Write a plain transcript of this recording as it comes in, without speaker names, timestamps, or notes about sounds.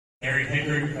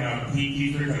Headrick,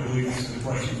 Pete Headrick, I believe this is a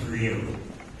question for you.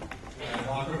 Can I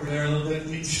walk over there a little bit,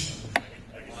 please?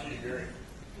 I can see you, Gary.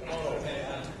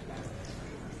 Okay.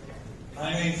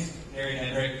 My name's Gary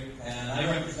Headrick, and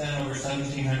I represent over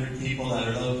 1,700 people that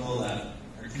are local that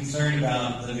are concerned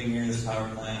about living near this power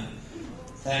plant.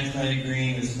 San Onofre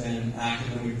Green has been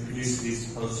active when we produced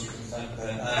these posters and stuff,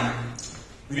 but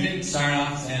we didn't start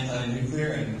off as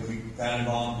anti-nuclear, and we got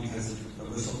involved because of the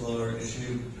whistleblower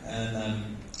issue, and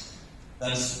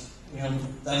that's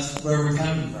where we're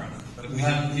coming from. But we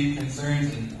have deep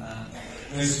concerns, and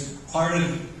there's part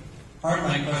of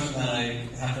my question that I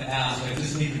have to ask. I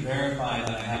just need to verify that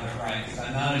I have it right, because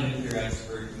I'm not a nuclear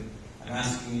expert, and I'm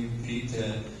asking you, Pete,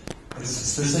 to it's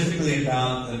specifically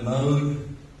about the mode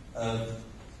of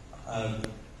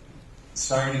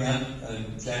starting up a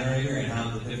generator and how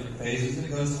the different phases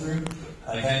it goes through.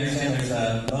 Like I understand there's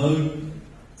a mode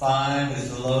 5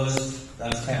 is the lowest,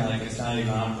 that's kind of like it's not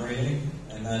even operating,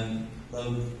 and then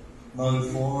mode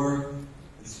 4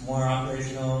 is more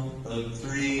operational, load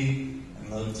 3, and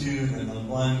load 2, and load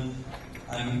 1.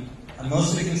 I'm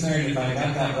mostly concerned if I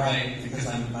got that right, because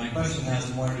my question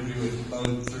has more to do with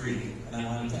mode 3, and I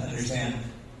wanted to understand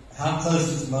how close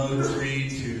is mode 3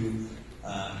 to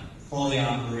fully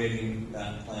operating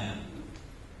that plant.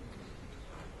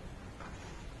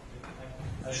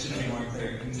 I should be more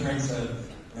clear in terms of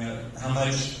how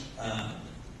much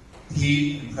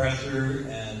heat and pressure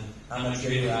and how much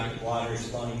radioactive water is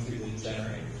flowing through the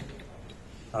generator.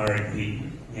 All right, Pete,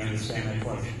 you understand that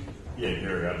question? Yeah,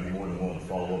 Gary, I'd be more than willing to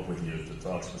follow up with you to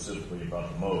talk specifically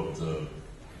about the modes. Your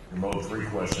mode 3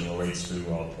 question relates to,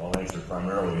 I'll answer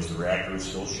primarily, is the reactor is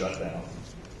still shut down.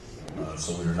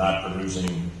 So we are not producing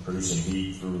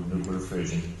heat through nuclear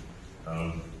fission.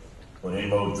 But in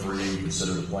mode 3, we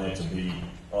consider the plant to be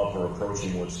up or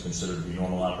approaching what's considered to be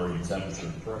normal operating temperature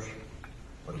and pressure.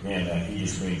 But again, that heat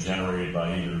is being generated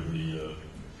by either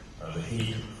the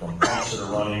heat from pumps that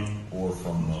are running or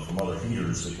from other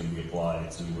heaters that can be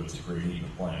applied to create heat in the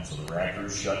plant. So the reactor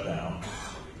is shut down.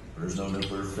 There is no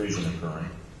nuclear fission occurring,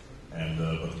 and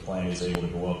but the plant is able to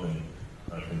go up and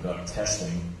conduct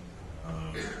testing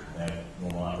at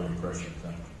normal operating pressure and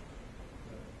temperature.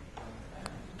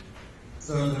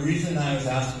 So the reason I was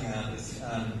asking that is,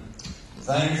 as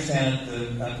I understand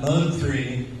it, at mode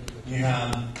 3, you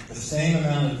have the same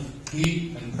amount of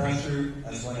heat and pressure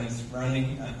as when it's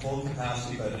running at full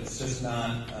capacity, but it's just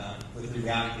not with the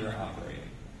reactor operating.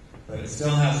 But it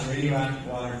still has radioactive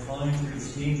water flowing through the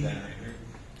steam generator.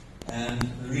 And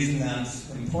the reason that's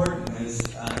important is,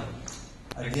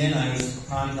 again, I was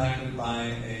contacted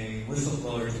by a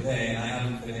whistleblower today, and I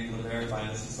haven't been able to verify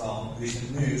this. It's all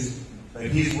recent news, but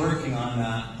he's working on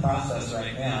that process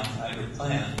right now at your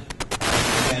plant.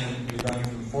 And you're going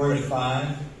from 4 to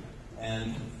 5,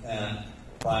 and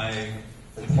by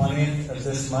the 20th of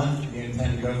this month, you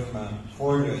intend to go from a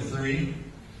 4 to a 3.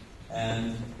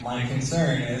 And my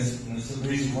concern is, and this is the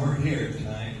reason we're here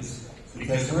tonight, is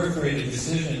because we're afraid a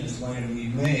decision is going to be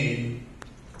made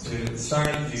to start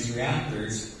up these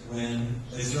reactors when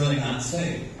it's really not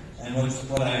safe. And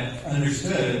what I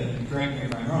understood, and correct me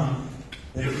if I'm wrong,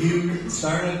 that if you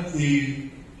start up the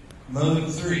mode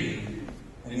 3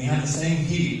 and you have the same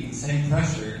heat and same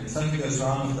pressure and something goes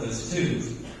wrong with those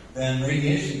tubes, then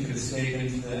radiation could escape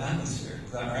into the atmosphere.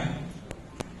 Is that right?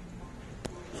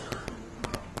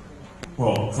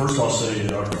 Well, first I'll say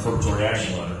that our confirmatory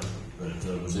action letter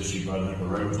that was issued by the Nuclear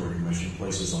Regulatory Commission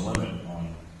places a limit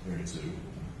on Unit 2,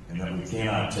 and that we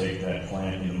cannot take that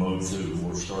plant into mode 2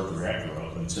 or start the reactor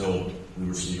up until we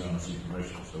receive NRC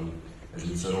permission. So, as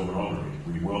we've said over and over again,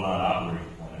 we will not operate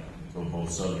the plant until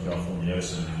both Southern California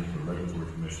Edison and the Nuclear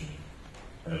Regulatory Commission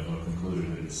have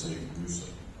concluded that it's safe to do so.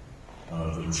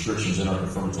 The restrictions in our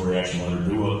confirmatory action letter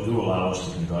do allow us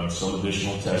to conduct some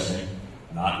additional testing,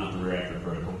 not with the reactor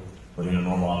critical, but in a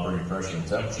normal operating pressure and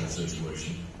temperature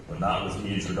situation, but not with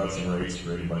heat introduction rates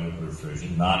created by nuclear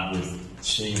fission, not with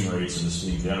steam rates in the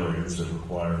steam generators that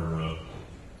require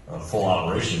full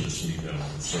operation of the steam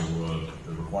generators. So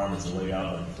the requirements are laid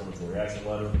out in our confirmatory action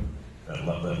letter. That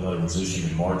letter was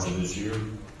issued in March of this year,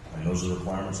 and those are the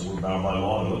requirements that we're bound by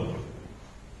law to live with.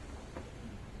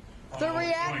 The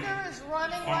reactor is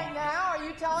running right now? Are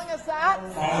you telling us that?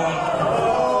 Both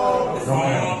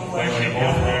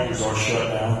reactors are shut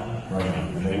down right now,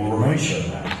 and they will remain shut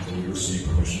down until we receive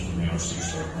permission from the NRC to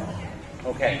start now.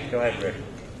 Okay, go ahead, Rick.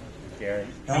 Gary.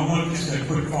 I want just a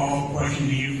quick follow-up question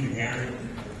to you from Gary.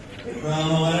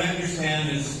 Well, what I understand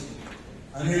is,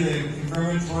 under the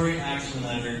confirmatory action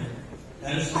letter,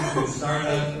 Edison would start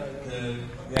up the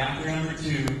reactor number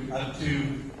 2 up to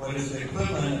what is the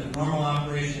equivalent of normal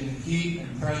operation heat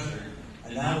and pressure,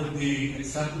 and that would be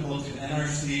acceptable to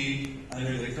NRC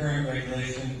under the current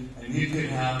regulation, and you could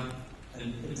have a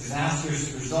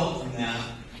disastrous result from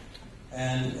that,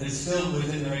 and it's still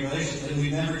within the regulations, and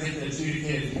we never get the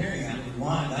adjudicated hearing that we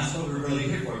want, and that's what we're really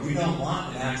here for. We don't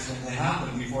want an accident to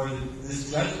happen before this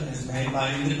judgment is made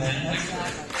by independent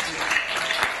experts.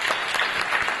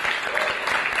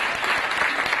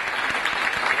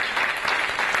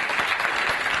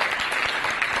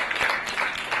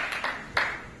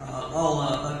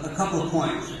 A couple of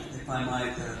points, if I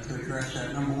might, to address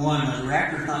that. Number one, the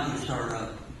reactor's not going to start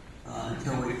up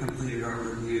until we've completed our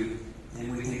review,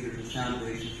 and we think there's a sound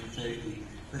basis for safety.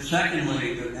 But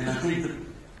secondly, and I think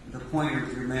the point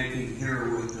you're making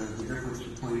here with the difference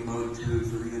between Mode 2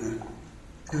 for Unit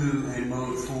 2 and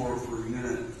Mode 4 for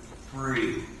Unit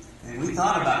 3, and we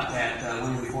thought about that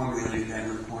when we formulated that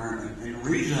requirement. And the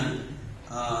reason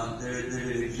that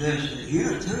it exists is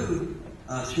Unit 2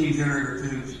 steam generator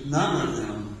tubes, none of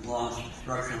them lost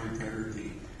structural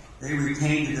integrity. They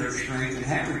retained their strength and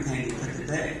have retained it to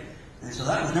today. And so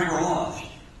that was never lost.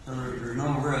 So there's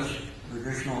no risk,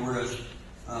 additional risk,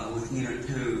 with Unit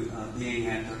 2 being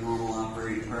at their normal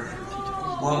operating pressure.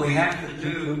 What we have to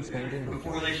do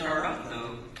before they start up,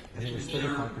 though, is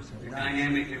consider the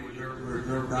dynamic that was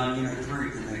reserved on Unit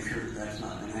 3 to make sure that that's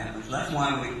not going to happen. So that's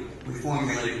why we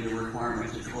formulated the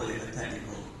requirements. It's really a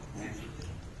technical answer.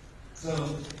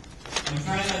 So, I'm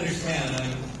trying to understand,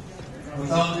 and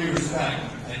with all due respect,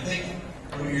 I think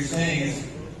what you're saying is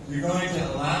you're going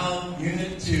to allow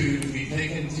Unit 2 to be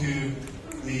taken to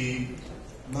the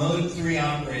Mode 3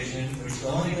 operation, which the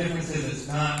only difference is it's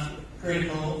not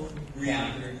critical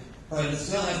reactor, but it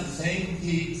still has the same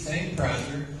heat, same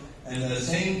pressure, and the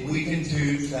same weakened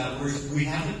tubes that we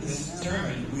haven't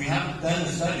determined, we haven't done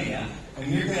the study yet,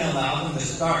 and you're going to allow them to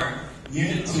start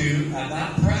Unit 2 at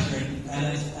that pressure, and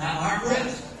it's at our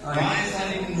risk. Why is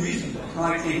that even reasonable?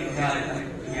 I think,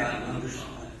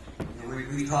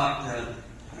 we talked,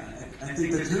 I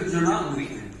think the tubes are not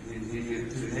weakened in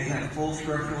Unit 2. They have full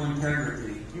structural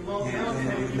integrity.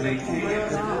 And maintain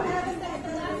it.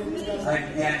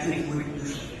 I think we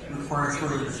just require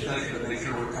further discussion to make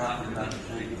sure we're talking about the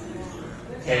same thing.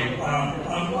 Okay,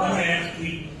 I'm going to ask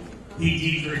Pete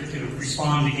Headrick to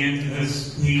respond again to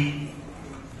this. Pete,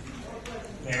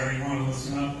 Larry, you want to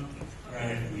listen up? Go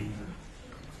ahead, Pete.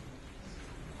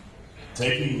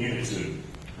 Taking Unit 2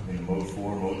 in Mode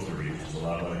 4 and Mode 3, which is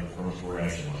allowed by the confirmatory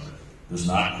action letter, does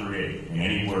not create in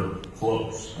anywhere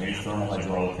close any thermal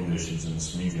hydraulic conditions in the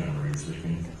steam generators that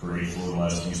can create fluid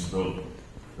lasting stability.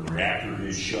 The reactor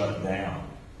is shut down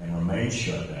and remains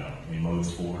shut down in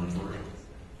Modes 4 and 3.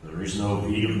 There is no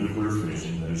heat of nuclear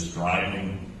fission that is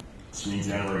driving steam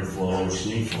generator flow or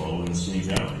steam flow in the steam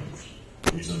generators.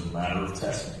 It's a matter of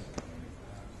testing.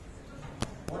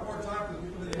 One more time.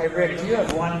 Hey, Rick, do you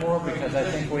have one more? Because I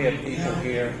think we have people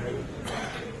here.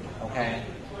 Okay.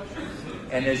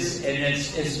 And as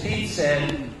Pete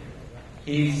said,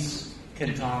 he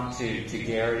can talk to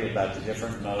Gary about the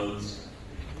different modes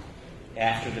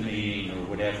after the meeting or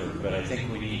whatever, but I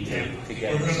think we need to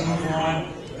get We're going to move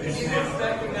on. If he's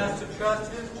expecting us to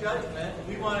trust his judgment,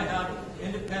 we want to have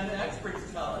independent experts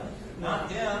tell it,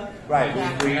 not him. Right,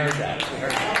 we heard that. We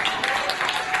heard that.